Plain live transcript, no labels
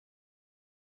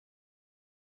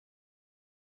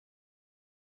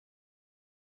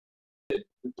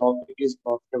topic is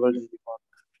profitable dairy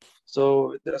farming. So,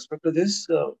 with respect to this,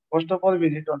 first of all, we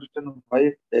need to understand why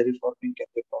dairy farming can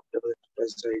be profitable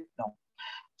enterprise right now.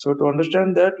 So, to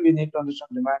understand that, we need to understand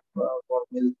demand for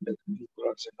milk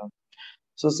products and all.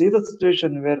 So, see the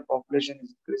situation where population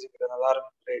is increasing at an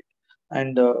alarming rate,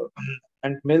 and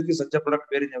and milk is such a product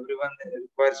wherein everyone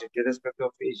requires it, irrespective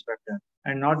of age factor,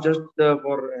 and not just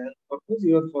for health purpose,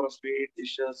 even for sweet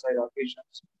dishes, side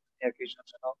occasions,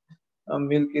 and all.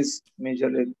 Milk is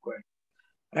majorly required.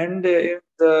 And in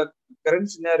the current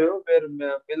scenario where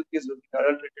milk is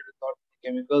adulterated with lot of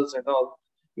chemicals and all,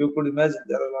 you could imagine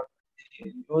there are a lot of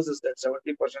news that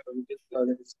 70% of the milk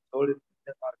that is sold in the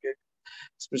Indian market,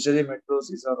 especially metros,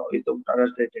 is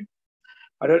adulterated.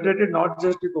 Adulterated not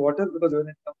just with water, because when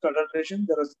it comes to adulteration,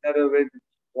 there are scenario where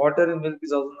water in milk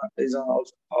is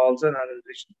also an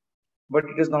adulteration, but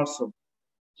it is not so.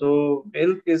 So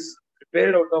milk is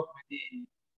prepared out of many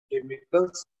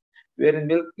chemicals, wherein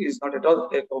milk is not at all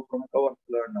take out from a cow and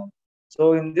blood now.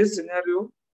 So in this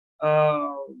scenario,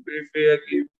 if we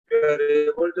are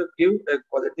able to give a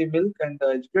quality milk and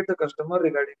educate the customer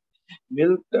regarding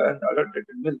milk and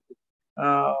adulterated milk,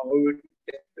 how it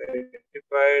can be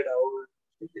identified, how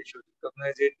they should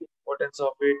recognize it, the importance of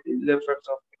it, the ill effects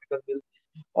of chemical milk,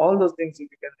 all those things, if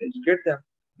you can educate them,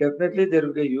 definitely there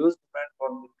will be a huge demand for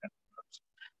milk and products.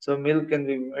 So milk can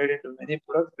be made into many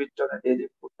products which on a daily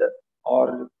food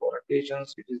or for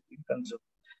occasions it is being consumed.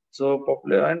 So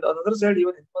popular, and on the other side,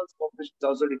 even animals population is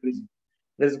also decreasing.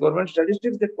 There is government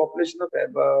statistics that population of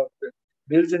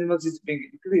wild animals is being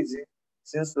increasing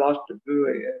since last few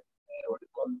what do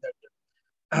you call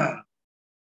that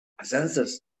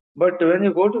census. But when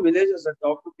you go to villages and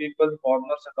talk to people,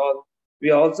 farmers and all,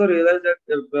 we also realize that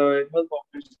the animal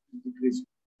population is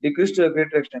decreased to a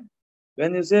great extent.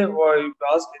 When you say, well, if you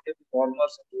ask any of the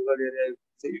farmers in rural area,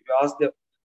 if you ask them,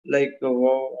 like,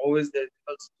 how is the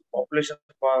animals population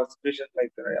situation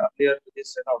like earlier to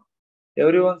this and all,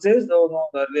 everyone says, oh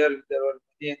no, earlier there were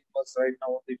many animals, right now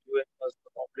only few animals,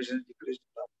 the population is decreased.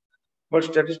 But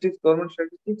statistics, government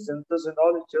statistics, census and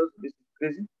all, it shows it is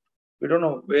increasing. We don't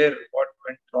know where what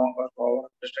went wrong or our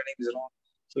understanding is wrong.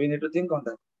 So we need to think on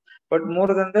that. But more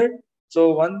than that,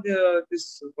 so one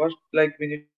this first, like, we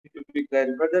need to be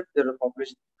clarified that the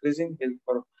population is increasing, milk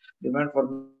for demand for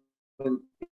milk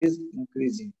is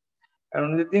increasing. And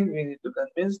only thing, we need to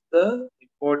convince the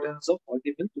importance of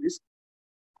quality milk to these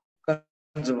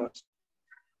consumers.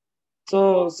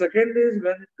 So second is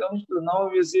when it comes to now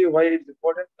we see why it's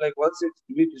important. Like once it's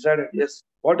we decided, yes,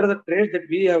 what are the traits that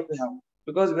we have to have?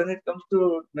 Because when it comes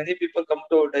to many people come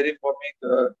to dairy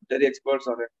farming, dairy experts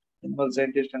or animal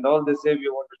scientists and all, they say we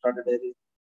want to start a dairy.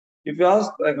 If you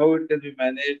ask like how it can be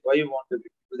managed, why you want to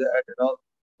do that and all,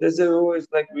 they say, oh, it's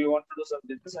like we want to do some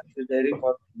business and the dairy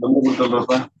farming.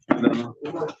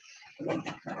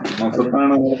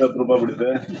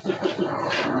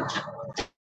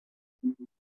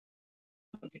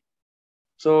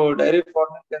 So dairy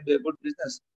farming can be a good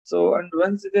business. So and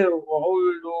once they how we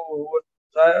will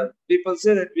do, people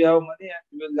say that we have money and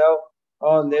we will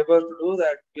have labor to do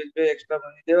that. We'll pay extra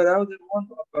money. They will have their own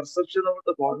perception of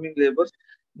the farming labors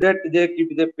that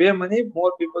if they pay money,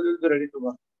 more people will be ready to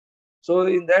work. So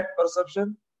in that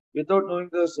perception, without knowing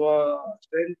the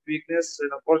strength, weakness,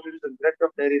 and opportunities and threat of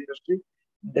dairy industry,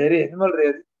 dairy animal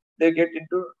rearing, they get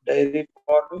into dairy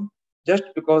farming just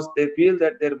because they feel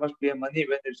that there must be a money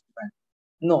when it's demand.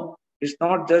 No, it's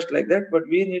not just like that, but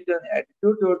we need an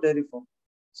attitude toward dairy farm.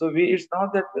 So it's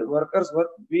not that the workers work,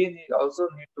 we also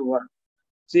need to work.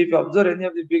 See, if you observe any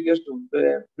of the biggest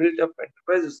built up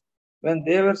enterprises, when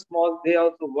they were small, they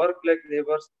also work like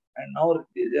laborers, and now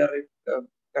they are in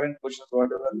current positions,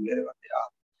 whatever wherever they are.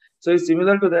 So it's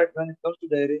similar to that when it comes to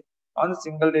dairy. On a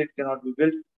single day, it cannot be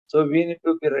built. So we need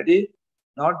to be ready,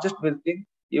 not just milking,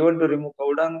 even to remove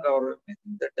cow dung or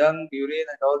the dung, urine,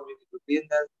 and all. We need to clean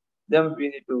them. We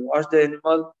need to wash the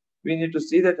animal. We need to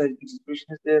see that hygiene situation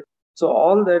is there. So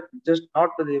all that, just not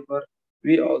the labor,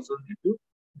 we also need to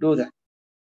do that.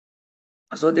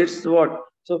 So that's what.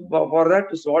 So for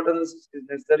that, SWOT analysis is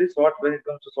necessary. SWOT, when it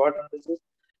comes to SWOT analysis,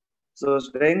 so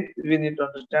strength, we need to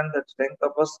understand that strength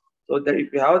of us. So that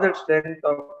if we have that strength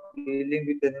of dealing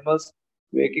with animals,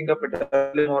 waking up at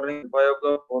early morning, 5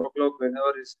 o'clock, 4 o'clock,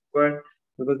 whenever is required,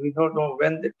 because we don't know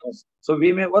when it comes. So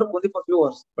we may work only for few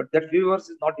hours, but that few hours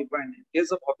is not defined. In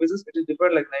case of offices, it is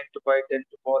defined like 9 to 5, 10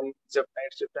 to 4, shift,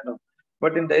 night shift, and all.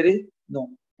 But in dairy, no,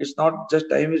 it's not just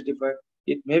time is defined.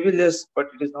 It may be less, but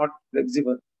it is not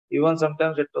flexible. Even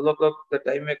sometimes at 12 o'clock, the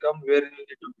time may come where you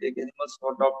need to take animals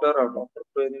for doctor or doctor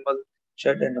to animal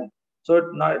shed and all. So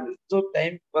not so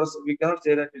time for us, we cannot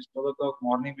say that it's 12 o'clock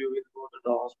morning we will go to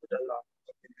the hospital or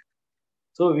something like that.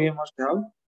 So we must have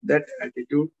that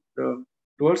attitude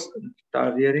towards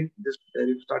rearing this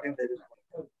starting dairy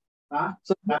farm.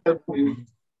 So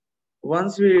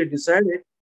once we decide it,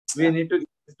 we need to get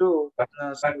into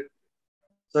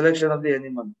selection of the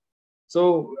animal.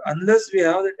 So unless we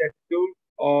have that attitude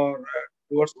or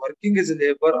towards working as a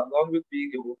labor along with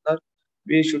being a owner,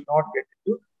 we should not get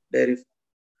into dairy farm.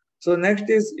 So next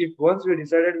is, if once we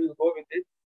decided we'll go with it,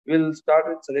 we'll start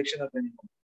with selection of animal.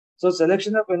 So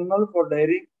selection of animal for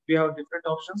dairy, we have different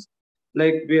options.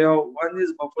 Like we have, one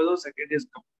is buffalo, second is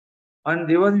cow. And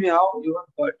even we have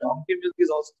even donkey milk is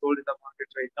also sold in the market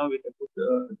right now. We can put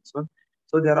this one.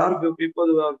 So there are few people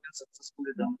who have been successful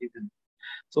in donkey milk.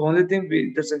 So only thing,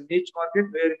 there's a niche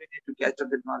market where we need to catch up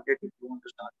that market if we want to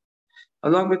start.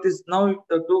 Along with this, now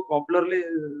the two popularly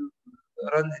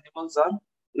run animals are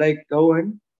like cow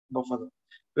and buffalo.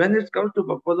 When it comes to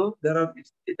buffalo,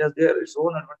 it has its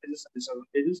own advantages and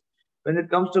disadvantages. When it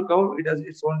comes to cow, it has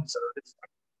its own disadvantages.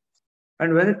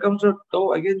 And when it comes to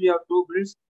cow, again we have two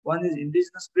breeds. One is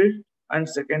indigenous breed and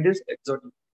second is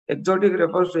exotic. Exotic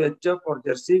refers to HF or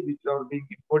Jersey, which are being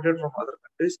imported from other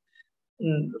countries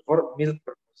for milk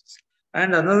purposes.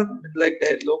 And another, like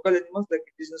local animals, like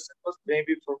indigenous animals,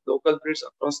 maybe from local breeds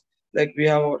across, like we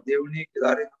have our Devani,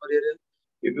 Kilari in our area.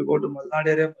 If you go to Mallinath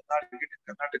area, Mallinath in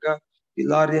Karnataka,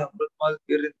 Kilari, Amrutmal,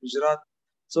 Kir in Gujarat,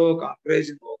 so Kankraj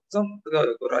in some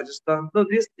Rajasthan. So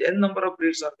these n number of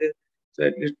breeds are there. So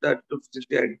at least that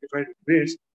 260 identified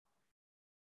breeds,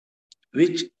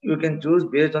 which you can choose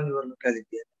based on your locality.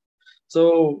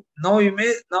 So now when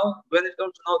it comes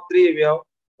to now three, we have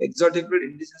exotic breed,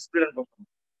 indigenous breed, and buffalo.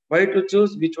 Why to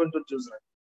choose? Which one to choose? Right.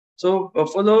 So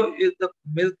buffalo is the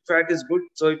milk fat is good.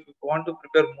 So if you want to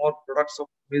prepare more products out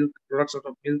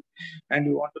of milk, and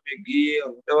you want to make ghee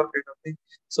or whatever kind of thing,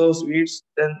 so sweets,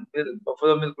 then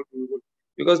buffalo milk would be good,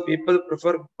 because people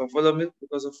prefer buffalo milk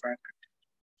because of fat.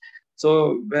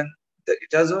 So when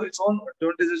it has its own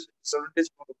advantages, disadvantages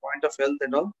from the point of health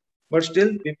and all, but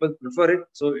still people prefer it.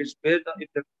 So it's based on if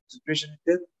the situation is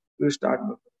there, you start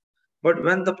buffalo. But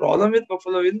when the problem with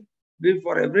buffalo will be,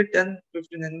 for every 10-15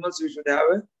 animals, you should have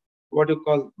a what you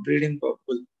call breeding bull.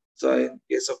 So in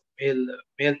case of male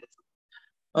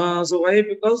buffalo. So why?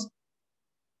 Because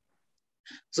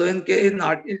so in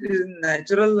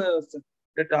natural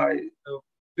that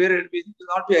period will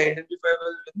not be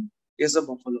identifiable in case of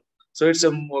buffalo. So it's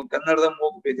a Kannada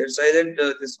Moke, that silent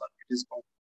this one it is called.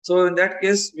 So in that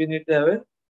case, we need to have a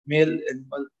male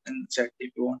animal in chat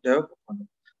if you want to have a buffalo.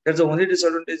 That's the only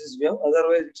disadvantages we have.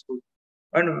 Otherwise, it's good.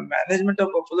 And management of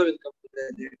buffalo will come to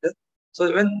that later.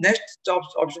 So when next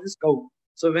option is cow.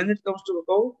 So when it comes to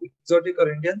cow, exotic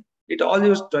or Indian, it all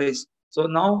your choice. So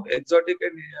now exotic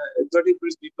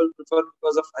breeds people prefer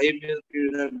because of high milk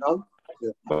yield and all.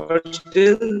 Yeah. But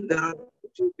still there are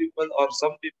few people or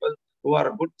some people who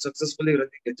are good successfully running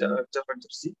a HF and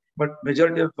Jersey, but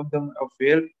majority of them have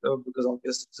failed because of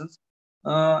obvious reasons.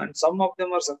 And some of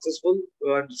them are successful,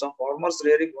 and some farmers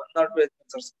rearing one or two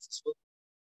animals are successful.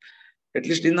 At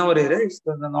least in our area, it's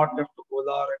not left to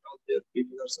Kolar and all their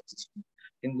people are successful.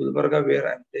 In Gulbarga,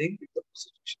 where I'm staying, it's the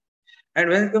situation. And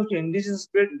when it comes to indigenous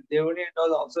breed, Devani and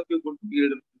all also be good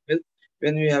yield milk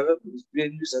when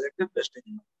when we select the best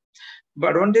animal.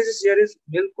 But advantages here is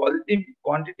milk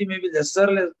quantity may be lesser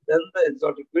than the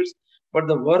exotic breeds, but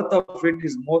the worth of it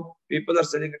is more. People are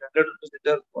selling it 100 rupees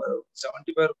liter,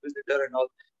 75 rupees liter and all.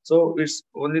 So it's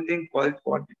only thing,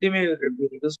 quantity may be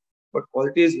reduced, but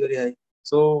quality is very high.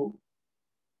 So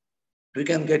we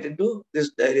can get into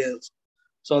this dairy also.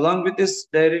 So along with this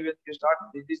dairy, when we start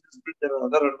indigenous breed, there are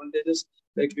other advantages,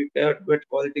 like we get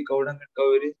quality cow dung and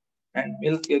cow urine, and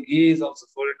milk, ghee is also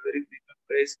sold at very premium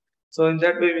price. So in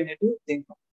that way, we need to think.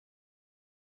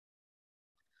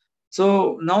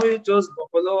 So now you chose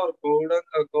buffalo or cow dung,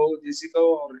 cow, deسی cow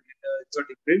or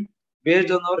exotic breed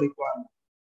based on our requirement.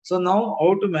 So now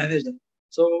how to manage them?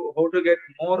 So how to get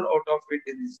more out of it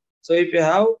in this? So if you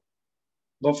have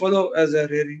buffalo as a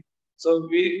rearing, so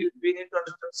we need to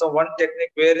understand some one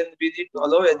technique wherein we need to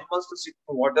allow animals to sit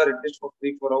in water at least for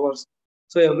 3-4 hours.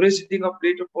 So every sitting of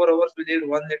 3 to 4 hours, we need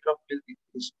 1 liter of milk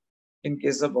in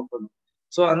case of buffalo.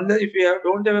 So unless if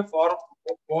don't have a farm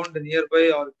pond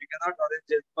nearby, or if we cannot arrange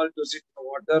animal to sit in the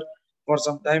water for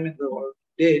some time in the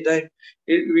daytime,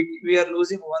 we are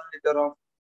losing 1 liter of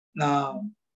uh,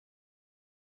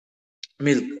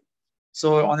 milk.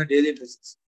 So on a daily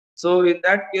basis. So in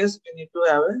that case, we need to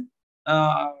have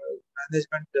a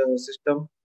management system.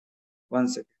 One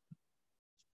second.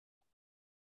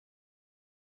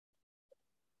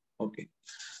 Okay.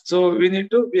 So we need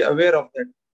to be aware of that.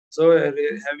 So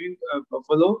having a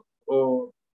buffalo,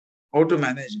 how to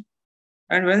manage it.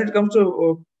 And when it comes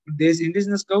to this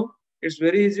indigenous cow, It's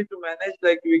very easy to manage.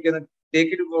 Like we can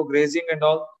take it for grazing and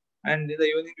all, and in the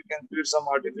evening we can feed some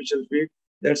artificial feed.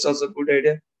 That's also a good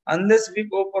idea. Unless we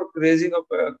go for grazing of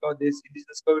this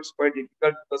indigenous cow, it's quite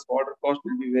difficult because water cost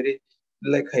will be very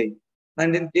like high.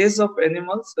 And in case of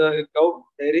animals, cow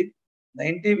dairy,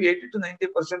 80 to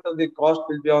 90% of the cost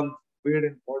will be on feed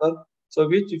and fodder. So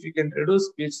which if you can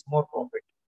reduce, it's more profit.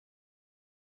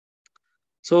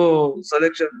 So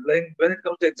selection, like when it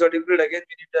comes to exotic breed, again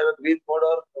we need to have a green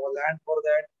fodder, land for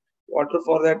that, water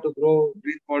for that to grow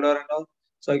green fodder and all.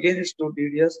 So again it's too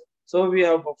tedious. So we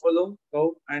have buffalo,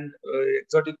 cow, and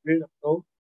exotic breed of cow,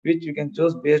 which you can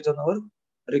choose based on our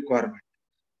requirement.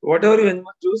 Whatever you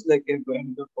animal choose, like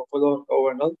buffalo or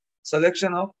cow and all,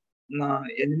 selection of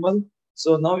animal.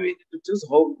 So now we need to choose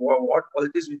what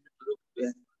qualities we need to look to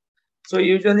animal. So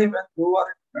usually when you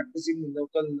are practicing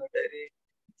local dairy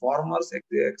farmers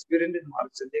experienced in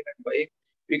market selling and buying,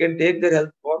 we can take their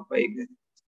help for buying them.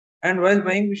 And while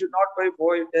buying, we should not buy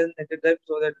 4 or 10 at a time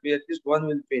so that we at least one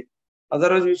will fail.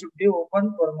 Otherwise, we should be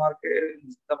open for market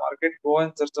in the market, go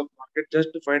and search the market just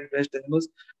to find best animals.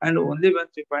 And only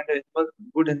once we find an animal,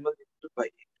 good animal, we need to buy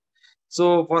it.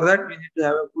 So for that, we need to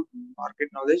have a good market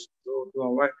knowledge. So to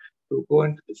avoid to go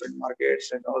into different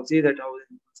markets and all see that how the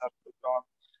animals are put on.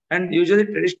 And usually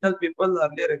traditional people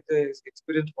earlier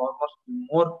experienced farmers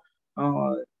more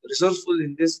resourceful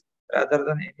in this rather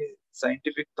than any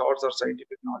scientific thoughts or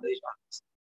scientific knowledge on this.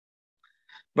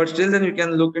 But still, then we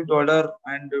can look into udder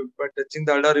and by touching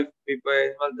the udder, if an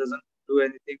animal doesn't do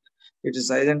anything, it is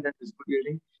silent and is good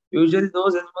eating. Usually,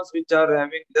 those animals which are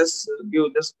having less give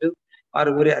less milk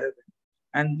are very arrogant,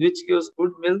 and which gives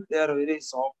good milk, they are very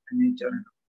soft in nature.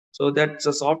 So that's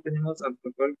the soft animals are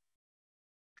preferred.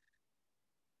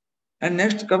 And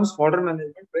next comes fodder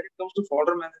management. When it comes to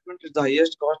fodder management, it's the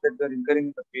highest cost that we are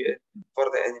incurring in for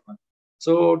the animal.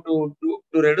 So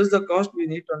to reduce the cost, we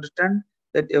need to understand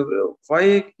that every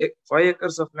 5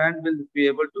 acres of land will be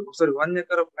able to, sorry, 1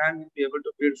 acre of land will be able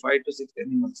to feed 5 to 6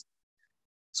 animals.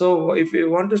 So if you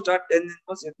want to start 10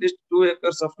 animals, at least 2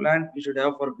 acres of land we should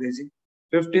have for grazing,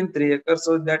 15 3 acres,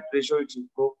 so that ratio it should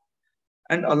go.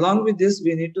 And along with this,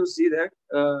 we need to see that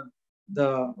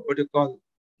the what you call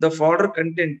the fodder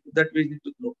content that we need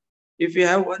to grow. If you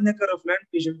have 1 acre of land,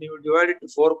 we should divide it to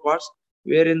 4 parts,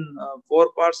 wherein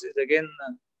 4 parts is again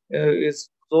is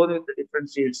sown with the different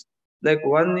seeds. Like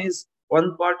one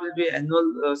part will be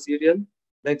annual cereal.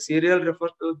 Like cereal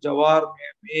refers to jawar,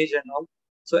 maize, and all.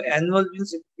 So annual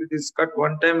means it is cut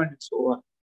one time and it's over.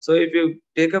 So if you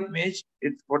take up maize,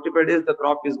 it's 45 days the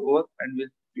crop is over and we'll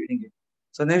be feeding it.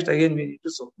 So next again we need to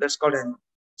sow. That's called annual.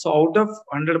 So out of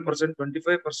 100%,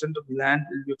 25% of the land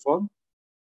will be for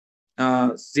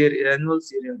annual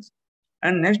cereals.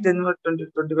 And next annual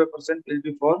 25% will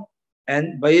be for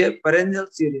perennial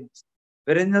cereals.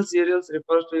 Perennial cereals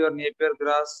refers to your napier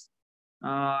grass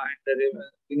and the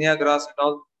guinea grass and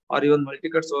all, or even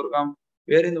multicut sorghum,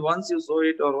 wherein once you sow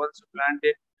it or once you plant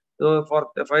it, so for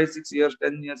 5, 6 years,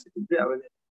 10 years, it will be available.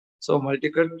 So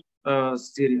multicut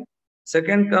cereal.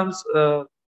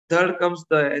 Third comes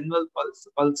the annual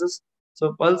pulses.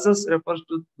 So pulses refers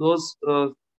to those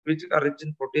which are rich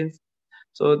in proteins.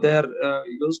 So they are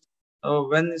used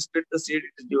when you split the seed,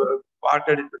 it is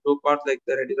parted into 2 parts like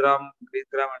the red gram, green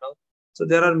gram, and all. So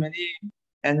there are many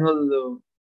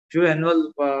few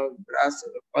annual grass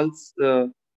pulse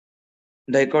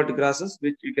dicot grasses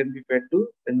which you can be fed to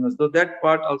animals. So that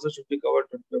part also should be covered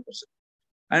 25%.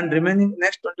 And remaining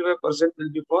next 25%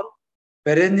 will be for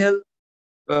perennial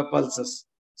pulses.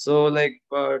 So like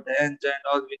danja and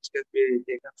all which can be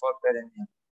taken for perennial.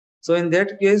 So in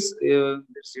that case,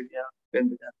 can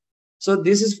be done. So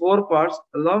this is 4 parts.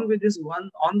 Along with this one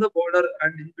on the border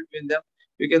and in between them,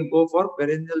 we can go for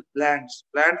perennial plants.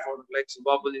 Plant fodder like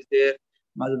subabul is there,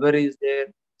 mulberry is there.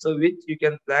 So which you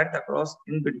can plant across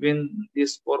in between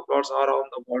these 4 plots or on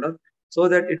the border, so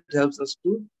that it helps us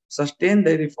to sustain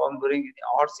dairy farm during any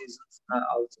odd seasons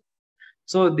also.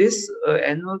 So this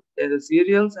annual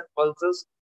cereals and pulses,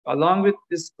 along with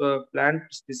this plant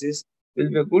species, will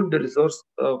be a good resource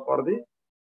for the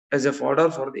as a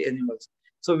fodder for the animals.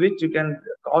 So which you can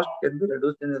cost can be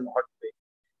reduced in a lot way.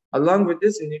 Along with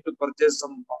this, you need to purchase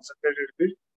some concentrated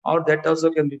feed, or that also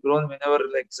can be grown whenever,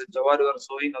 like say, jawar you are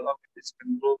sowing. Along with this, you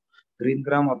can grow green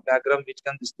gram or black gram, which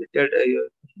can be splitted,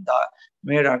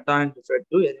 made atta and fed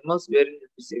to animals, wherein you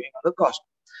will be saving on the cost.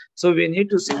 So we need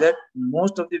to see that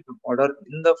most of the fodder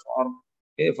in the farm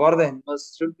for the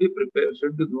animals should be prepared,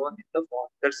 should be grown in the farm.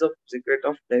 That's the secret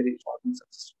of dairy farming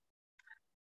success.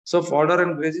 So fodder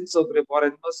and grazing, so for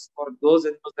animals, for those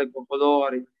animals like buffalo or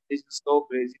indigenous cow,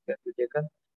 grazing can be taken.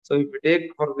 So if we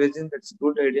take for grazing, that's a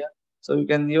good idea. So you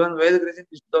can even while grazing,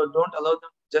 don't allow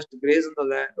them to just graze on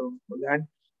the land.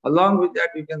 Along with that,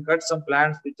 you can cut some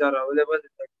plants which are available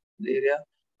in that area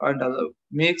and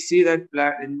make see that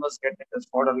plant animals get it as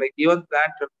fodder. Like even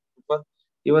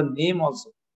even neem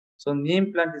also. So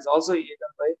neem plant is also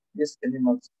eaten by these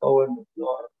animals, cow and or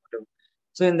whatever.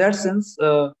 So in that sense,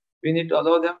 we need to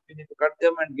allow them. We need to cut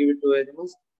them and give it to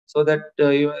animals so that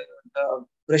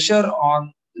pressure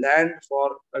on land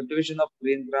for cultivation of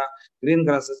green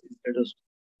grasses is reduced.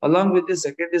 Along with the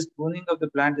second is pruning of the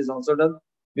plant is also done,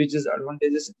 which is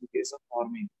advantageous in the case of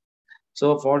farming.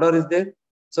 So fodder is there.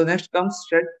 So next comes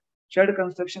shed. Shed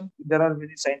construction. There are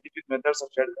many scientific methods of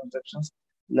shed constructions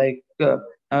like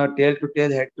tail to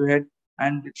tail, head to head,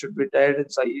 and it should be tied in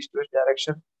east-west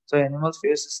direction. So animals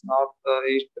faces north,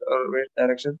 east or west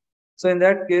direction. So in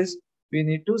that case, we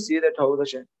need to see that how the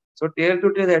shed. So tail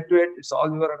to tail, head to head, it's all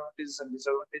your advantages and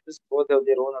disadvantages. Both have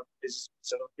their own advantages,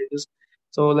 disadvantages.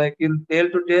 So like in tail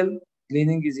to tail,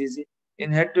 cleaning is easy.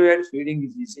 In head to head, feeding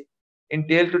is easy. In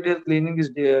tail to tail, cleaning is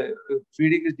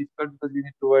feeding is difficult because we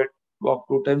need to walk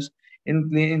 2 times.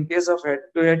 In case of head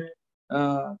to head,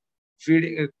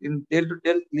 feeding in tail to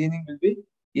tail, cleaning will be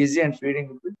easy and feeding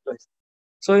will be twice.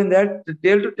 So in that, the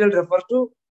tail to tail refers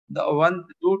to the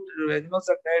two animals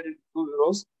are tied in two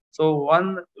rows. So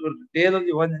one tail of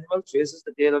the one animal faces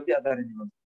the tail of the other animal.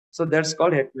 So that's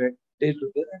called head to head, tail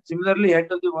to tail. And similarly, head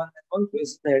of the one animal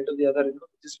faces the head of the other animal,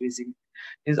 which is facing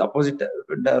is opposite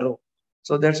row.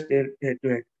 So that's head to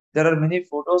head. There are many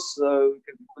photos. We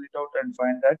can pull it out and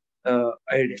find that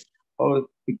idea or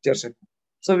pictures.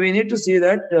 So we need to see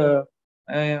that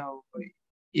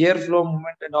airflow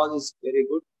movement and all is very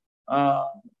good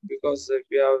because if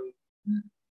you have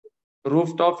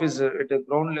rooftop is at a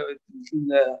ground level,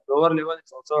 lower level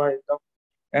it's also high top.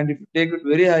 And if you take it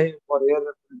very high for air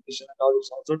filtration and all, it's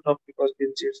also tough because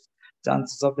there's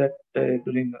chances of that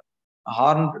during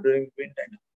harm during wind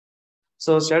and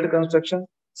so shed construction,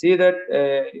 see that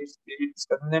it's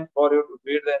convenient for you to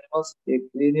feed the animals, they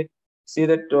clean it, see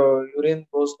that urine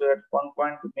goes to at one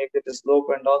point to make it a slope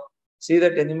and all. See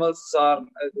that animals are,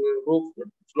 the roof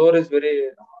floor is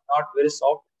not very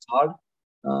soft, it's hard,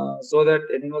 so that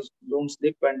animals don't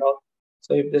slip and all.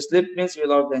 So if they slip means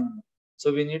you'll have the animal.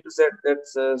 So we need to set that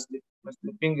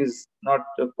slipping is not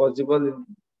possible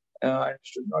and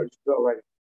should be avoided.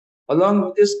 Along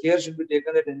with this, care should be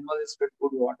taken that animal is fed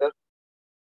good water.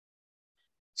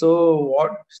 So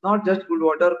what it's not just good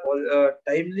water,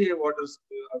 timely water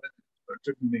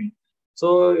should be made.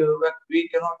 So we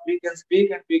can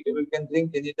speak and we can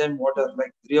drink anytime water.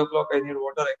 Like 3 o'clock, I need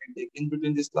water. I can take in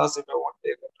between this class if I want to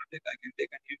take water. I can take,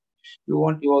 and you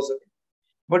want you also.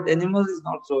 But animals is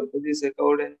not so. These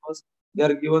cow animals, they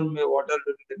are given water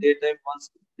during the daytime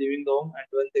once leaving the home, and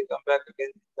when they come back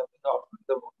again in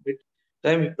the mid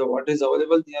time, if the water is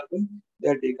available nearby, they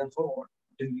are taken for water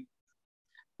drinking.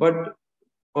 But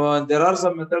there are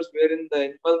some methods wherein the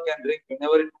animal can drink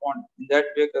whenever it wants. In that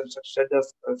way, sheds are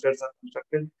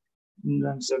constructed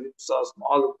and so with a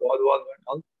small wall and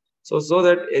all. So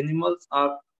that animals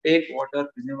are take water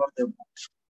whenever they want.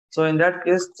 So in that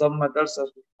case, some methods are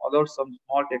followed, some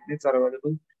small techniques are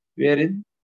available wherein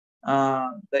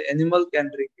the animal can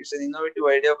drink. It's an innovative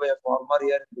idea by a farmer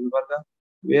here in Gulbarga,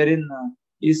 wherein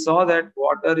he saw that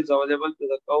water is available to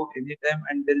the cow anytime,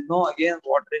 and there is no again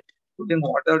putting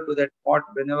water to that pot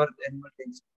whenever the animal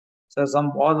drinks. So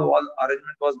some wall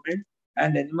arrangement was made,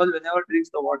 and animal whenever drinks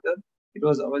the water, it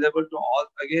was available to all.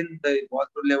 Again, the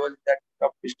water level in that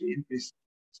cup is to increase.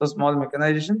 So small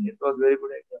mechanization, it was very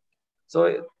good idea.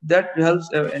 So that helps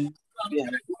and be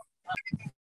happy.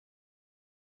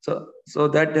 So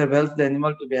that helps the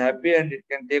animal to be happy and it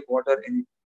can take water in it.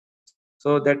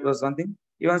 So that was one thing.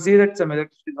 You can see that some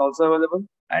electricity is also available.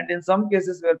 And in some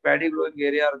cases where paddy growing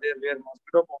area are there, where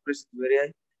mosquito population is very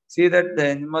high, see that the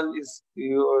animal is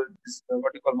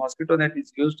what you call mosquito net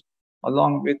is used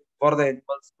along with for the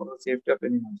animals for the safety of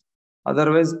animals.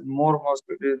 Otherwise, more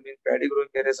mosquitoes in paddy growing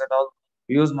areas and all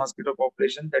use mosquito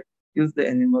population that kills the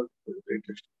animal to a great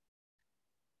extent.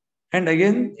 And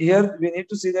again, here we need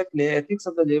to see that ethics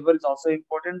of the labor is also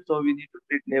important. So we need to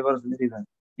treat labor very well.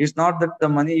 It's not that the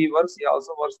money he works, he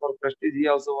also works for prestige. He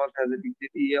also works as a dignity.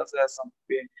 He also has some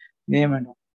name and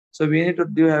all. So we need to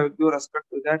give respect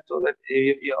to that so that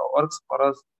he works for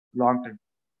us long time.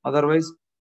 Otherwise,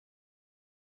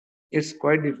 it's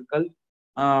quite difficult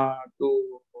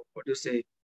to what you say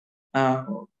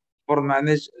for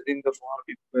managing the farm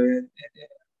if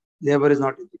labor is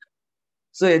not ethical.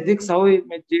 So ethics, how we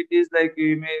may treat is like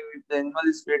if the animal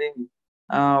is feeding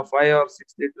 5 or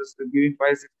 6 liters, giving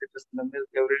 5 or 6 liters of milk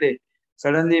every day.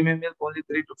 Suddenly, he may milk only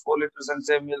 3 to 4 liters and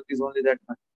say milk is only that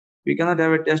much. We cannot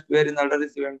have a test wherein the udder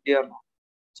is empty or not.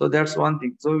 So that's one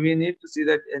thing. So we need to see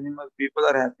that animal people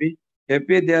are happy.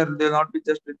 Happy they'll not be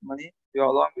just with money.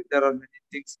 Along with there are many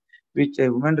things which a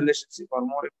human relationship are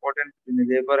more important between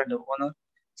the labor and the owner.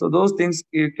 So those things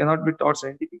cannot be taught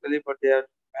scientifically, but they are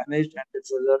managed and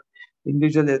it's a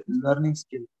individual learning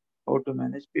skill how to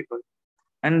manage people.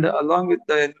 And along with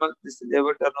the animal, this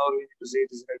labor turnover we need to see it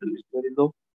is very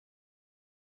low.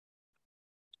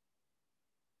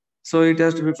 So it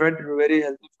has to be fed very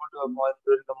healthy food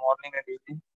during the morning and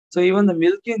evening. So even the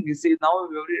milking, you see now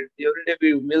every day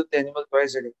we milk the animal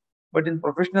twice a day. But in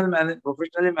professionally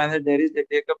managed dairies, they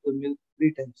take up the milk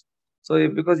 3 times. So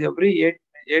because every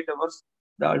 8 hours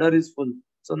the udder is full.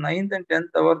 So ninth and 10th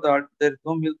hour there is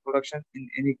no milk production in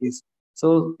any case.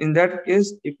 So in that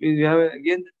case, if you have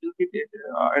again milk it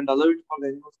and allow it for the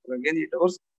animals for again 8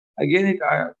 hours, again it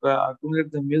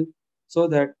accumulates the milk so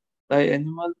that the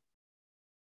animal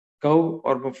cow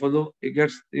or buffalo, it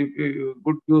gets if you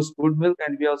good use good milk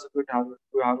and we also could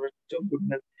harvest good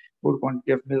milk, good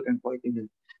quantity of milk and quality milk.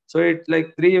 So it's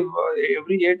like every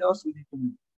 8 hours we need to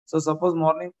milk. So suppose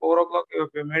morning 4 o'clock if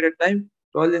we made a time,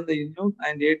 12 in the evening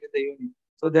and 8 in the evening.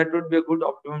 So that would be a good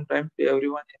optimum time to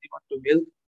anyone to milk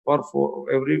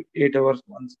for every 8 hours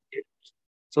once.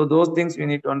 So those things we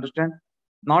need to understand.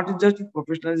 Not just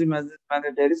professionalism as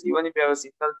there is, even if you have a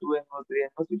single 2 animals, 3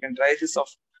 animals, you can try this of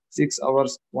 6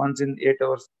 hours once in 8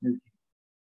 hours milking.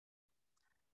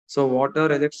 So water,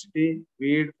 electricity,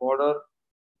 feed, fodder.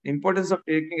 Importance of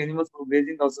taking animals for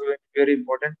grazing also very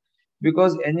important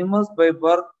because animals by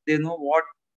birth they know what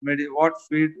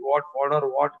feed, what fodder,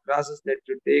 what grasses they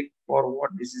to take for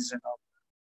what disease and all.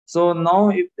 So now,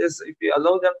 if we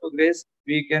allow them to graze,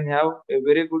 we can have a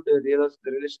very good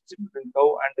relationship between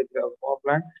cow and the power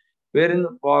plant, wherein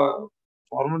the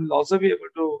farmer will also be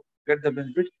able to get the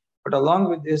benefit. But along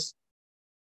with this,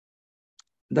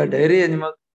 the dairy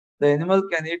animal, the animal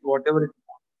can eat whatever it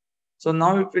wants. So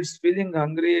now, if it's feeling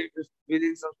hungry, if it's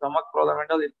feeling some stomach problem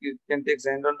and all, it can take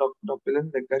Xandron,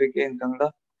 the karike in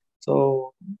Kannada.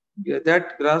 So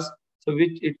that grass, so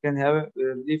which it can have a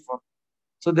relief for.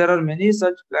 So there are many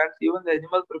such plants. Even the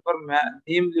animal prefer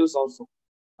neem leaves also.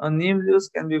 Neem leaves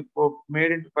can be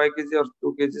made into 5 kg or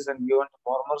 2 kgs and given to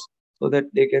farmers so that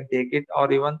they can take it,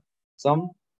 or even some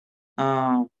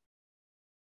one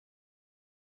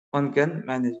can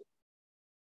manage.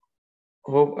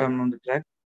 Hope I'm on the track.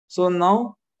 So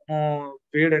now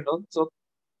feed and all. So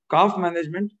calf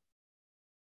management.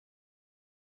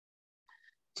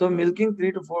 So milking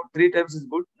 3 times is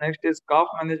good. Next is calf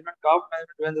management. Calf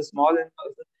management when the small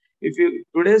animals. If you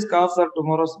today's calves are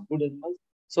tomorrow's good animals,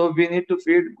 so we need to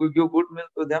give good milk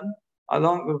to them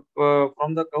along with,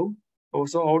 from the cow.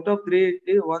 So out of three,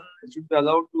 one should be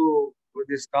allowed to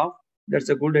this calf. That's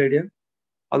a good idea.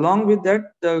 Along with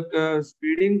that, the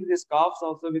feeding these calves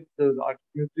also with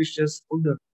nutritious food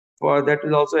for that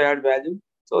will also add value.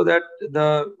 So that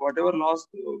the whatever loss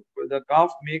the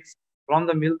calf makes from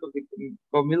the milk of the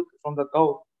milk from the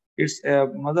cow, its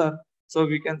mother. So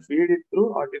we can feed it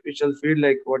through artificial feed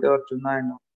like whatever tuna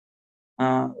and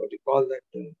what do you call that?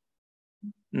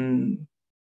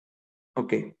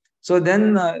 Okay. So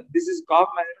then this is calf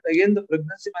management. Again, the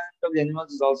pregnancy management of the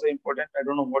animals is also important. I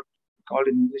don't know what it's called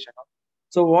in English and all.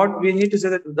 So what we need to say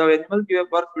that the animal give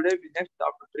birth today, we next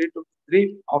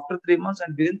after 3 months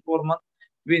and within 4 months,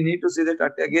 we need to see that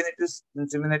again it is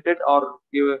inseminated or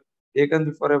taken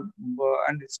before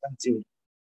and it's conceived.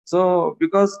 So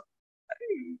because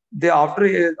they after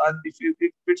if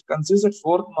it conceives at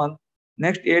 4th month,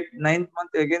 next 9th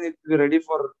month again it will be ready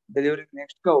for delivering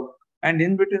next cow. And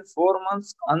in between 4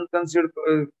 months, unconceived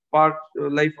part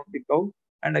life of the cow,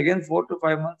 and again 4 to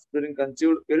 5 months during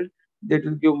conceived period, that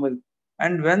will give milk.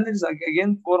 And when it's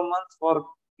again 4 months for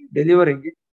delivering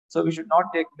it, so we should not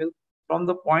take milk from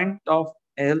the point of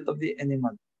health of the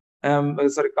animal.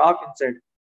 Calf inside.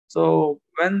 So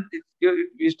when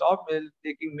we stop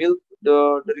taking milk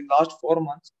during last 4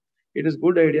 months, it is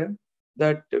good idea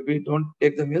that we don't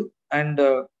take the milk and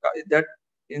that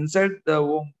inside the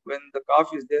womb when the calf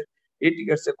is there, it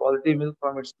gets a quality milk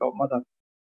from its mother.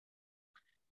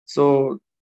 So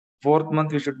 4th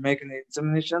month we should make an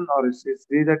insemination or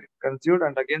see that it conceived,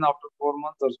 and again after 4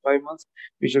 months or 5 months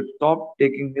we should stop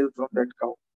taking milk from that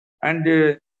cow. And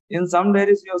in some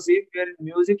dairies you see where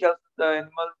music helps the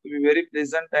animal to be very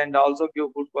pleasant and also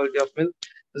give good quality of milk,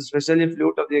 especially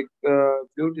flute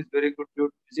is very good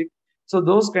flute music. So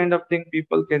those kind of thing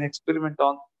people can experiment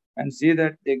on and see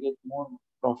that they get more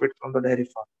profit from the dairy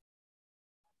farm.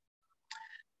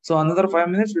 So another 5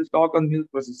 minutes we'll talk on milk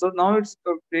process. So now it's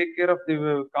to take care of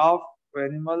the calf,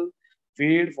 animal,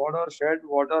 feed, fodder, shed,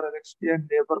 water, electricity, and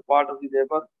labor part of the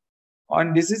labor.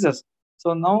 on diseases.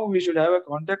 So now we should have a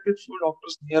contact with few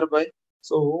doctors nearby,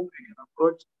 so whom we can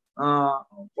approach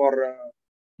for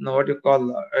what you call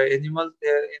animals.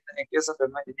 There in case of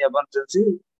any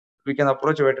emergency, we can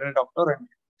approach a veterinary doctor. And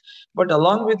but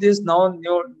along with this, now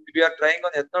we are trying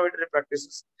on ethno-veterinary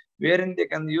practices, wherein they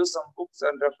can use some books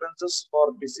and references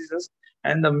for diseases.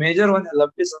 And the major one,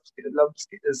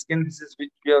 skin disease,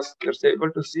 which we are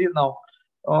able to see now,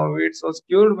 it was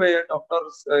cured by a doctor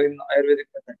in Ayurvedic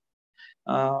method.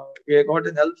 We got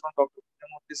an help from Dr.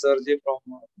 Murthy Sarji from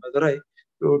Madurai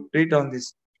to treat on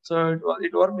this. So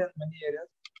it worked in many areas.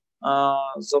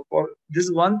 So for this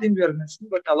one thing we are mentioning,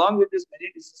 but along with this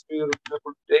many diseases we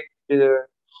could take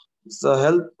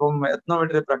help from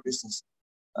ethno-veterinary practices.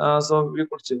 So we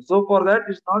could say. So for that,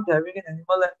 it's not having an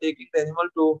animal and taking the animal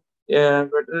to a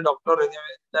veterinary doctor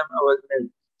anytime available.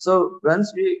 So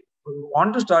once we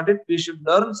want to start it, we should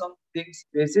learn some things,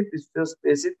 basic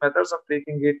methods of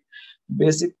taking it,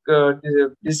 basic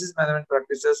disease management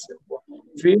practices,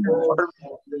 feed and water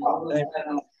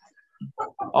time.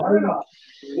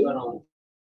 All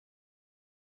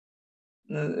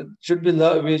should be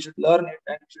we should learn it,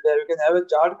 and we can have a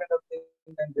chart kind of thing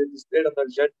and they displayed on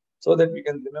the shed so that we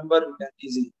can remember, we can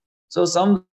easily. So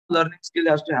some learning skill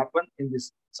has to happen in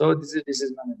this. So this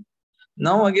is management.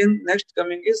 Now again, next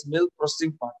coming is milk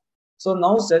processing part. So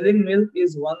now selling milk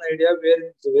is one idea where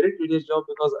it's a very tedious job,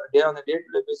 because on a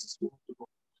day-to-day basis we need to go.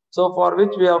 So for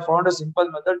which we have found a simple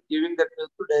method, giving that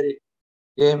milk to dairy,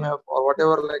 AMF or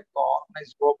whatever, like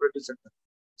organized cooperative sector.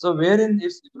 So wherein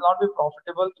it will not be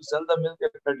profitable to sell the milk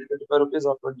at 30, 35 rupees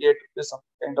or 28 rupees, some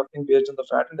kind of thing based on the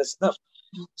fat and enough.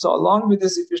 So along with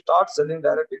this, if you start selling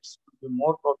direct, it will be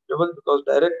more profitable, because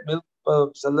direct milk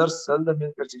sellers sell the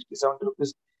milk at 60, 70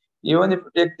 rupees. Even if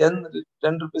you take 10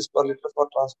 rupees per liter for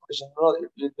transportation,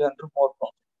 it will be under more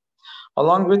profit.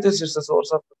 Along with this, it's a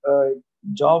source of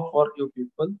job for you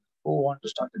people who want to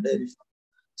start a dairy farm.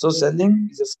 So selling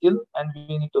is a skill, and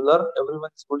we need to learn. Everyone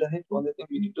is good in it. Only thing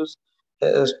we need to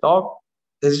stop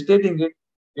hesitating it.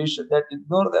 We should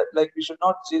ignore that. Like, we should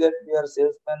not see that we are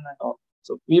salesmen and all.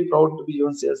 So be proud to be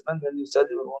even salesman when you sell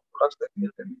your own products like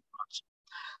milk and meat products.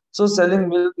 So selling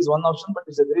milk is one option, but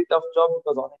it's a very tough job,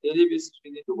 because on a daily basis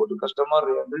we need to go to customer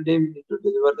every day. We need to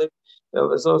deliver them.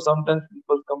 So sometimes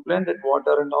people complain that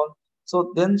water and all.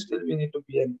 So then still we need to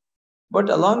be in. But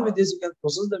along with this, you can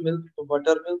process the milk to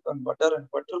buttermilk and butter, and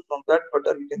butter, from that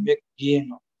butter we can make ghee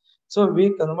and all. So we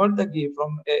convert the ghee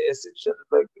from a essential,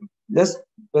 like less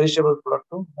perishable product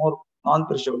to more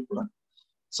non-perishable product.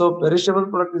 So perishable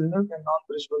product is milk and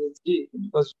non-perishable is ghee,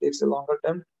 because it takes a longer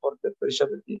time for the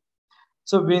perishable ghee.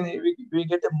 So we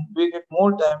get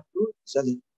more time to sell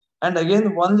it. And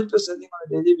again, 1 liter selling on a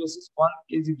daily basis, 1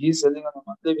 kg ghee selling on a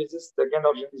monthly basis. Second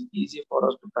option is easy for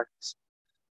us to practice.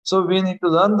 So we need to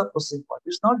learn the processing part.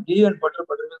 It's not ghee and butter,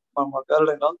 buttermilk, curd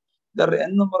and all. There are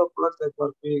n number of products like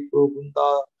barfi,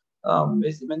 gunda,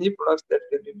 many products that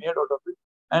can be made out of it.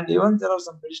 And even there are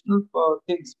some traditional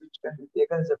things which can be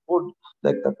taken as a food,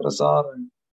 like the prasar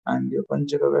and the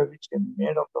panchagava, which can be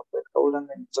made out of that cow dung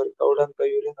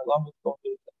urine along with cow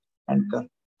milk and curd.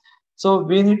 So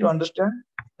we need to understand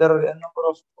there are a number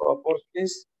of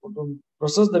opportunities to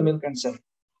process the milk and sell.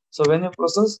 So when you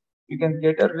process, you can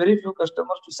cater very few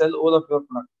customers to sell all of your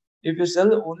product. If you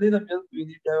sell only the milk, we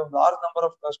need to have a large number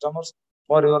of customers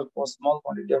for your small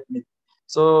quantity of milk.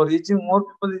 So reaching more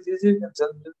people is easy, you can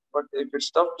sell milk, but if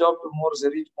it's tough job to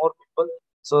reach more people,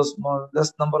 so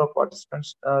less number of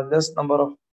participants, less number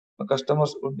of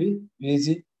customers would be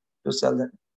easy to sell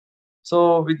that.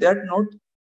 So with that note,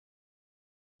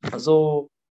 so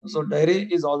dairy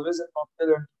is always a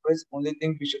profitable enterprise. Only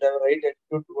thing, we should have a right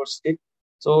attitude towards it.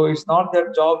 So it's not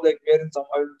that job like where in some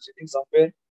sitting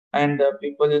somewhere and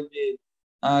people will be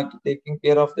taking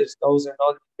care of their cows and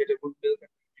all, get a good milk and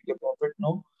make a profit.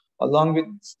 No, along with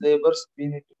laborers, we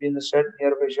need to be in the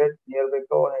nearby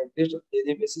cow on at least on a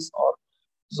daily basis. Or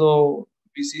so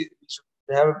we should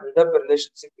build up a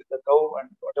relationship with the cow and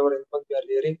whatever animal we are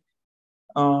rearing.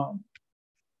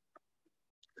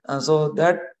 So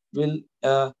that will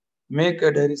make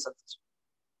a dairy successful.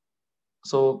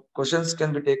 So questions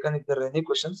can be taken if there are any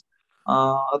questions.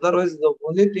 Otherwise, the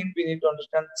only thing we need to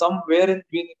understand, somewhere in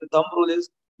between, the thumb rule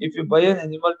is, if you buy an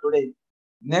animal today,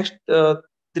 next 3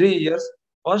 years,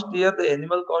 first year the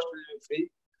animal cost will be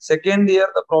free. Second year,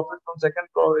 the profit from second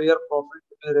year profit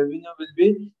revenue will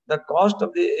be the cost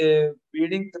of the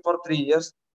feeding for 3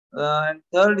 years, and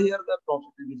third year the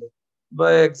profit will be there.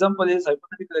 By example is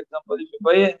hypothetical example, if you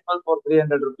buy an animal for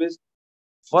 300 rupees,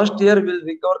 first year will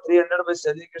recover 300 by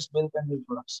selling its milk and milk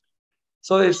products.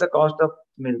 So it's the cost of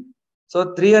milk.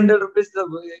 So 300 rupees, the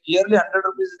yearly 100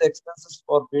 rupees is the expenses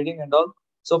for feeding and all.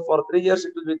 So for 3 years,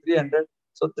 it will be 300.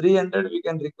 So 300 we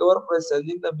can recover by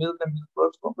selling the milk and milk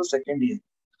products from the second year.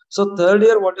 So third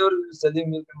year, whatever we are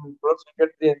selling milk and milk products, we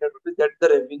get 300 rupees. That's the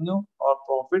revenue or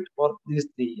profit for these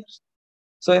 3 years.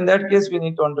 So in that case, we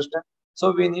need to understand.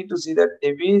 So we need to see that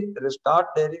we restart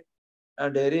dairy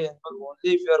animal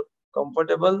only if you are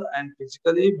comfortable and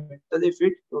physically, mentally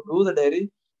fit to do the dairy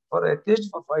for at least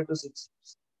for 5 to 6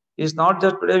 years. It's not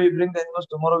just today we bring the animals,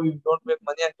 tomorrow we don't make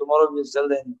money, and tomorrow we sell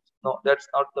the animals. No, that's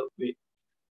not the way.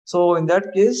 So in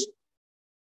that case,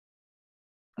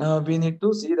 we need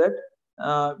to see that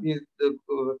we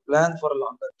plan for a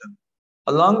longer term.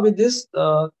 Along with this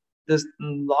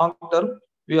long term,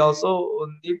 we also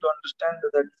need to understand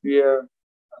that we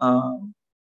uh,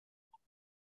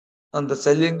 on the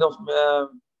selling of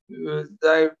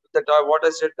what I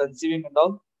said, conceiving and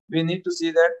all. We need to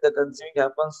see that the conceiving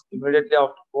happens immediately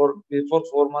before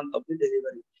 4 months of the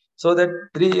delivery, so that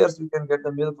 3 years we can get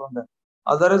the milk from them.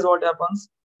 Otherwise, what happens?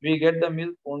 We get the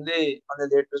milk only on the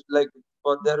latest. Like,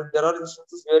 but there are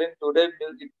instances wherein today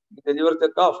milk it delivers the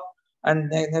calf, and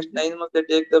next 9 months they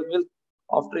take the milk.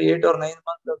 After 8 or 9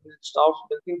 months, the milk stops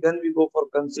milking. Then we go for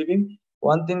conceiving.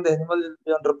 One thing, the animal will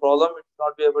be under problem; it will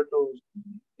not be able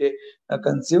to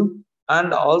conceive,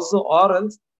 and also, or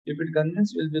else if it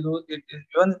conceives, will be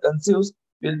even conceives,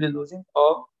 will be losing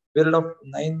a period of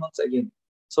 9 months again.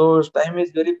 So time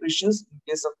is very precious in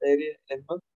case of dairy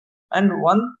animal. And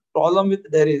one problem with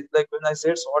dairy, like when I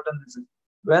said SWOT analysis,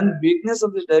 when weakness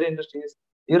of this dairy industry is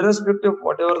irrespective of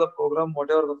whatever the program,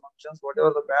 whatever the functions, whatever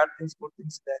the bad things, good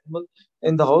things, the animal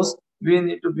in the house, we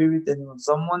need to be with animal.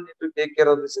 Someone need to take care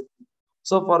of this animal.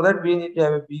 So for that, we need to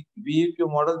have a BEQ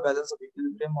model, balance of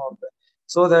equilibrium, or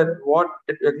so that what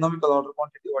economical order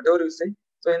quantity, whatever you say.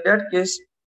 So in that case,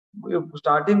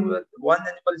 starting with one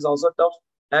animal is also tough.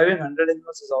 Having 100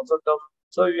 animals is also tough.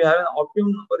 So if you have an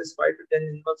optimum number is 5 to 10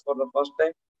 animals for the first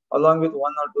time, along with 1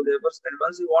 or 2 labors. And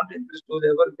once you want to increase 2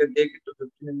 labor, you can take it to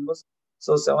 15 animals.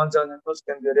 So seven animals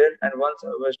can be reared, and once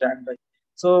standby.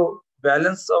 So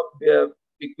balance of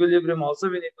equilibrium also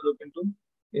we need to look into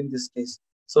in this case.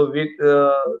 So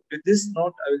with this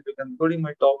note, I will be concluding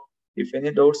my talk. If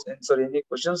any doubts, answer any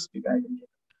questions, you can get.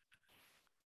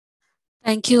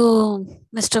 Thank you,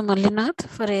 Mr. Mallinath,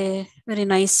 for a very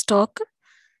nice talk.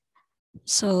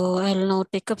 So I'll now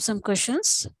take up some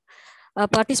questions.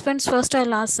 Participants, first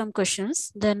I'll ask some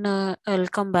questions, then I'll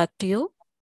come back to you,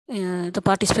 the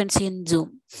participants in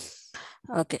Zoom.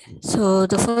 Okay, so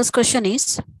the first question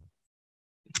is,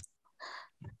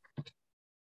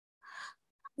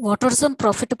 what are some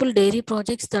profitable dairy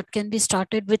projects that can be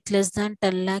started with less than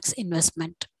 10 lakhs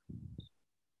investment?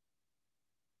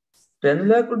 10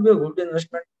 lakh would be a good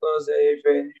investment, because if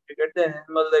you get the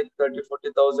animal like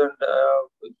 30,000-40,000,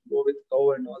 go with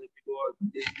cow and all. If you go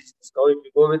with this cow, if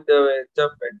you go with the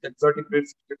exotic breed,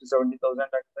 60 to 70,000, and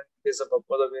in case of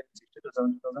Apollo, 60 to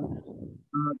 70,000.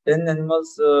 10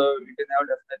 animals, we can have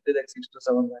definitely like 6 to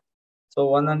 7 lakh. So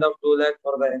 1.5 2 lakh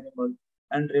for the animal,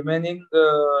 and remaining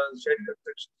shed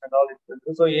construction and all.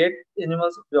 So 8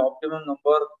 animals would be optimum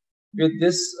number with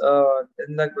this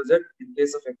 10 lakh budget in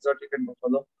case of exotic and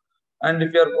buffalo. And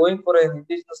if you are going for an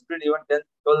indigenous breed, even 10,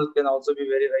 12 can also be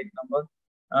very right number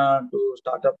to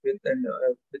start up with, and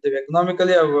with the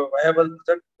economically viable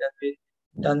project can be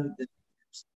done with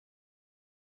this.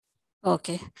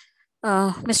 Okay.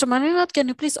 Mr. Mallinath, can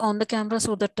you please on the camera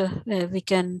so that we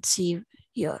can see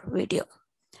your video?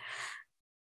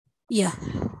 Yeah,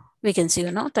 we can see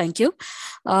you now. Thank you.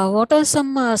 What are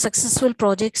some successful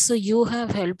projects you have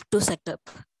helped to set up?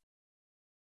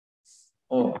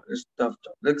 Oh, it's tough.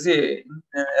 Like, see,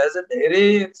 as a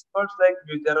dairy experts, like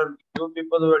there are few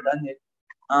people who have done it,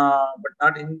 but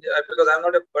not in because I'm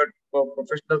not a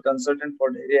professional consultant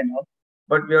for dairy and all.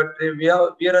 But we are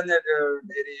in a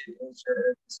dairy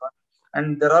this one,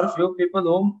 and there are few people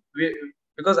whom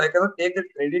because I cannot take the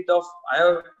credit of I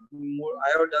have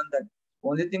done that.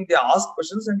 Only thing, they ask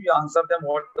questions and we answer them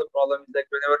what the problem is. Like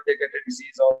whenever they get a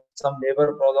disease or some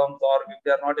labor problems, or if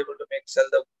they are not able to sell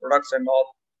the products and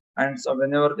all. And so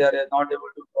whenever they are not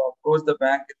able to approach the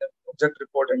bank in the project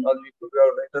report and all, we could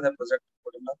have written a project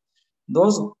report and all.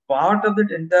 Those part of the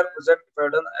entire project, if I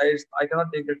have done, I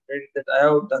cannot take the credit that I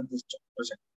have done this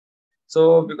project.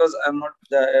 So because I'm not,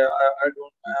 I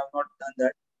have not done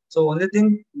that. So only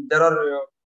thing, there are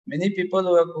many people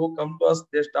who come to us,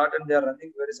 they start and they are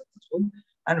running very successful.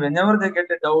 And whenever they get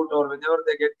a doubt or whenever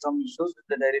they get some issues with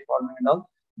the dairy farming and all,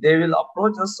 they will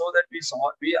approach us so that we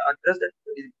address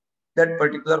that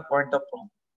particular point of problem.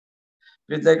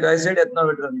 With, like I said,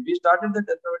 ethnoveterinary. We started the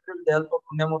ethnoveterinary with the help of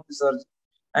Punyamurthy surgery.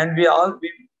 And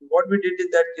what we did in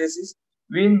that case is,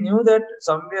 we knew that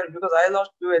somewhere, because I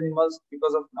lost few animals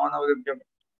because of non-availability of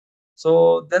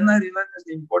So then I realized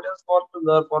the importance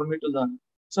for me to learn.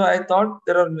 So I thought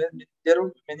there would be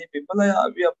many people.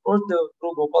 We approached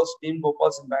through Gopal's team,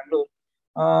 Gopal's in Bangalore,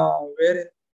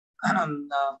 where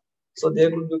so there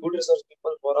will be good research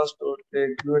people for us to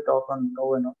give a talk on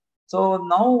cow and all. So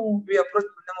now we approached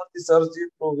Punyamurthy Sarji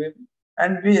through him,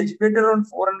 and we educated around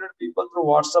 400 people through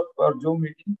WhatsApp or Zoom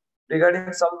meeting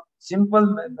regarding some simple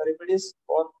remedies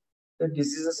for the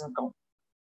diseases in cow.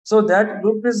 So that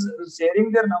group is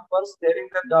sharing their numbers, sharing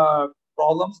the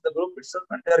problems in the group itself,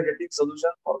 and they are getting solution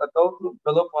for the cow to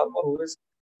fellow farmer who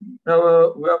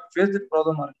have faced the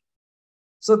problem earlier.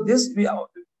 So this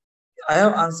I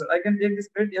have answered. I can take this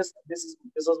credit. Yes, this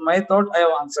was my thought. I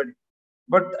have answered it,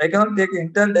 but I cannot take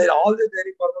entire dairy. All the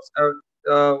dairy farmers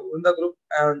in the group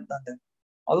have done that.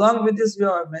 Along with this, we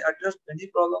have addressed many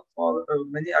problems for help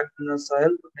many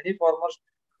farmers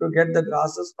to get the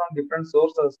grasses from different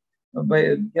sources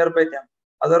by nearby them.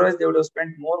 Otherwise, they would have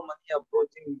spent more money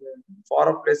approaching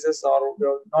far places, or would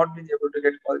have not been able to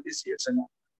get quality seeds and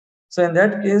all. So in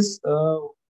that case,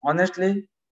 honestly,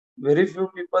 very few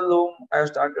people whom I have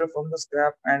started from the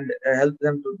scrap and help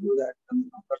them to do that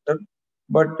better.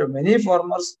 But many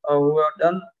farmers who have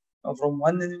done from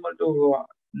one animal to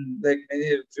like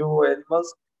many few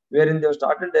animals, wherein they have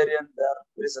started dairy and they are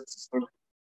very successful.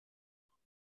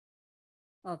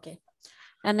 Okay.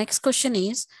 And next question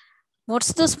is,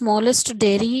 what's the smallest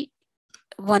dairy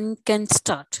one can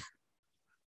start?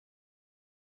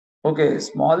 Okay,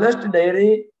 smallest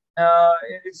dairy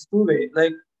is two way.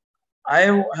 Like I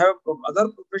have other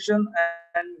profession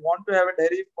and want to have a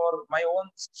dairy for my own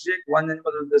sake. One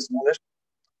animal is the smallest,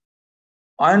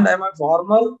 and I'm a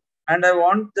farmer and I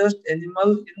want just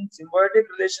animal in symbiotic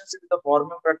relationship with the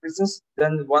farming practices.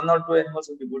 Then one or two animals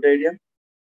would be good idea.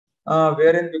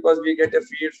 Wherein because we get a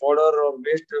feed, fodder or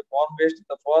waste, farm waste in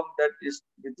the farm that is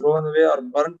be thrown away or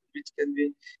burnt, which can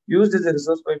be used as a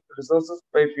resources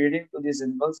by feeding to these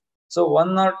animals. So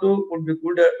one or two would be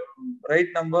good, right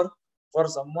number for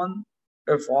someone,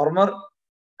 a farmer,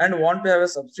 and want to have a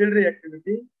subsidiary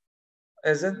activity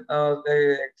as an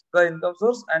the extra income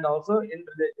source and also in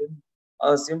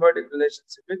symbiotic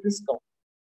relationship with this cow.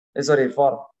 Sorry,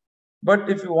 farm. But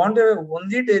if you want a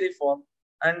only dairy farm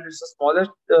and it's the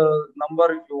smallest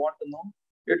number, if you want to know,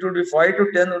 it would be 5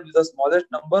 to 10 would be the smallest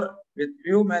number with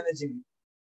you managing it.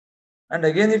 And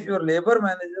again, if your labor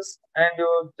manages and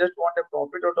you just want a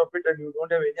profit out of it and you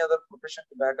don't have any other profession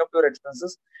to back up your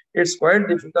expenses, it's quite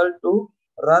difficult to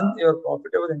run your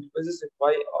profitable enterprises with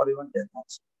 5 or even 10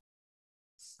 months.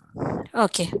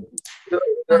 Okay. Your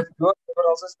labor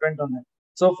also spent on it.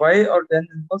 So 5 or 10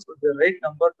 animals would be the right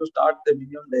number to start the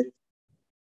minimum dairy,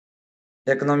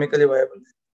 economically viable.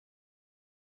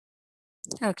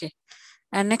 Okay.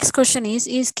 And next question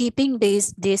is keeping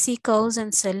desi cows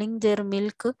and selling their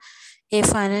milk a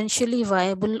financially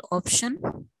viable option?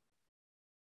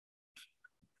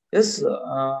 Yes,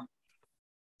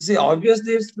 see,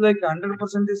 obviously it's like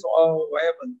 100% is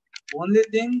viable. Only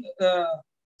thing,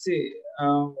 see,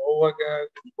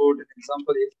 good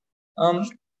example is,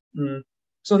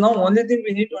 so now only thing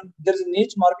we need to, there's a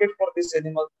niche market for this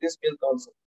animal, this milk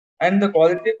also. And the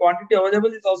quantity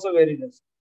available is also very less.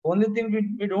 Only thing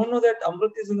we don't know that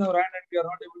Amrit is in our hand and we are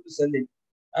not able to sell it.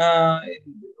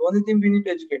 Only thing we need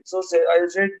to educate. So I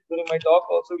said during my talk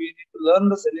also, we need to learn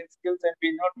the selling skills and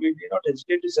we need not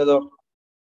hesitate to sell our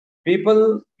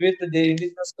people with the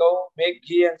indigenous cow make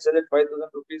ghee and sell it 5,000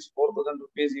 rupees, 4,000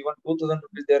 rupees, even 2,000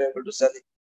 rupees, they are able to sell it.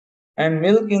 And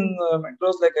milk in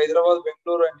metros like Hyderabad,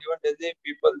 Bangalore, and even Delhi,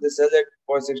 people they sell it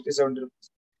for 60, 70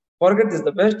 rupees. Forget this.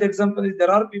 The best example is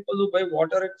there are people who buy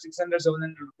water at 600,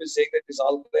 700 rupees, saying that it's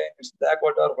alkaline, it's black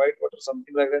water, white water,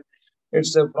 something like that.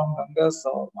 It's from Gangas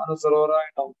or Manasarora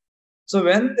and all. So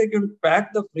when they can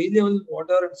pack the free level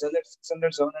water and sell at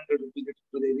 600, 700 rupees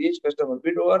to the rich customer,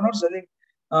 are not selling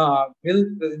milk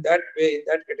in that way, in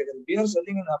that category. We are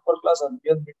selling in upper class and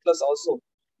we are mid class also.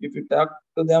 If you talk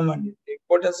to them and the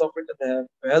importance of it, the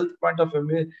health point of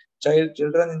view,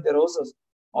 children in their houses,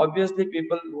 obviously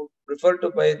people would prefer to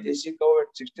buy desi cow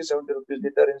at 60, 70 rupees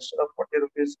liter instead of 40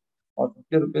 rupees or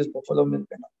 50 rupees buffalo milk.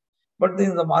 But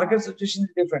then the market situation is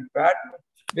different. Fat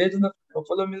based on the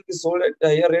buffalo milk is sold at a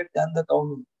higher rate than the cow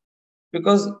milk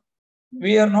because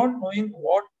we are not knowing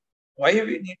why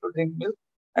we need to drink milk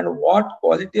and what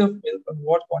quality of milk and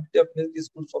what quantity of milk is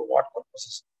good for what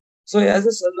purposes. So as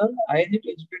a seller, I need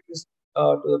to educate this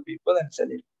to the people and sell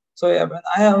it. So yeah, when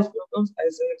I have cows, I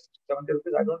sell it 70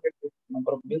 rupees. I don't get the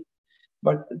number of milk,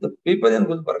 but the people in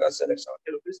Gulbarga sell at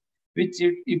 70 rupees, which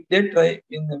if they try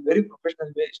in a very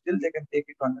professional way, still they can take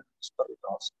it 100 rupees per liter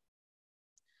also.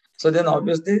 So then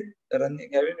obviously having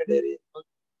a dairy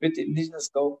with indigenous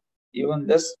cow even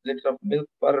less liter of milk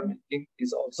per milking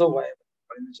is also viable,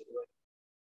 financially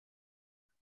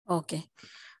viable. Okay.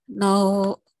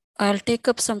 Now I'll take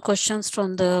up some questions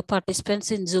from the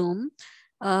participants in Zoom.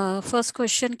 First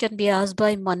question can be asked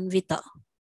by Manvita.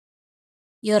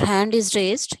 Your hand is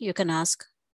raised. You can ask.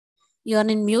 You are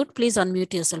in mute. Please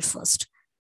unmute yourself first.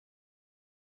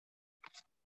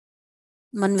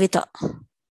 Manvita.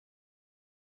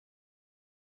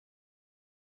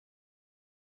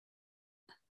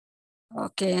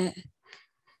 Okay.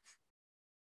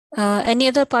 Any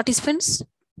other participants?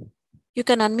 You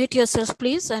can unmute yourself,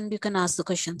 please, and you can ask the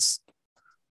questions.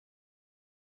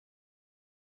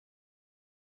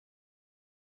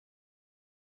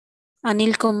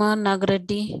 Anil Kumar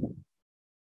Nagreddy,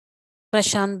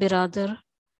 Prashant Biradar,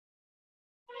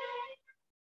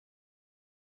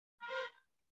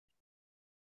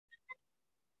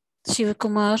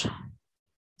 Shivakumar,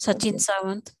 Sachin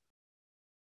Sawant.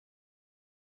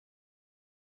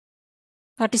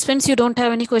 Participants, you don't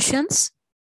have any questions?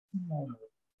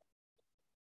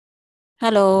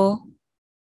 Hello.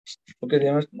 Okay,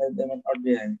 they must not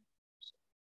be having.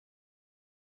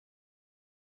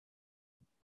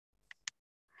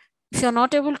 If you're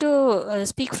not able to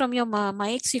speak from your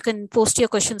mics, you can post your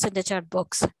questions in the chat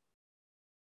box.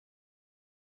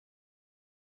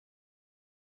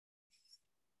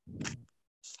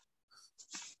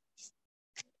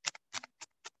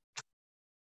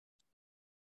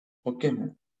 Okay,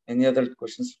 ma'am. Any other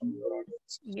questions from your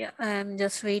audience? Yeah, I'm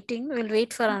just waiting. We'll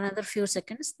wait for another few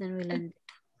seconds, then we'll end.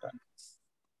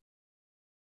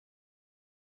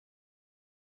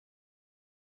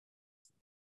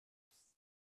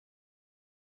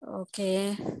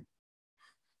 Okay.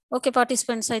 Okay,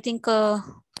 participants, I think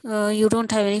you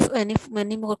don't have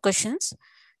many more questions.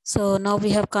 So now we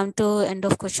have come to end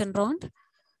of question round.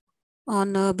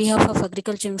 On behalf of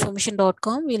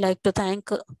agricultureinformation.com, we like to thank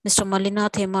Mr.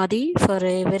 Mallinath Hemadi for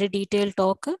a very detailed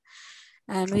talk.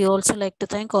 And we also like to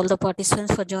thank all the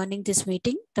participants for joining this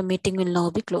meeting. The meeting will now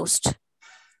be closed.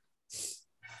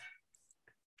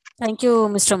 Thank you,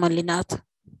 Mr. Mallinath.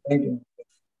 Thank you.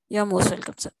 You're most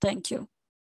welcome, sir. Thank you.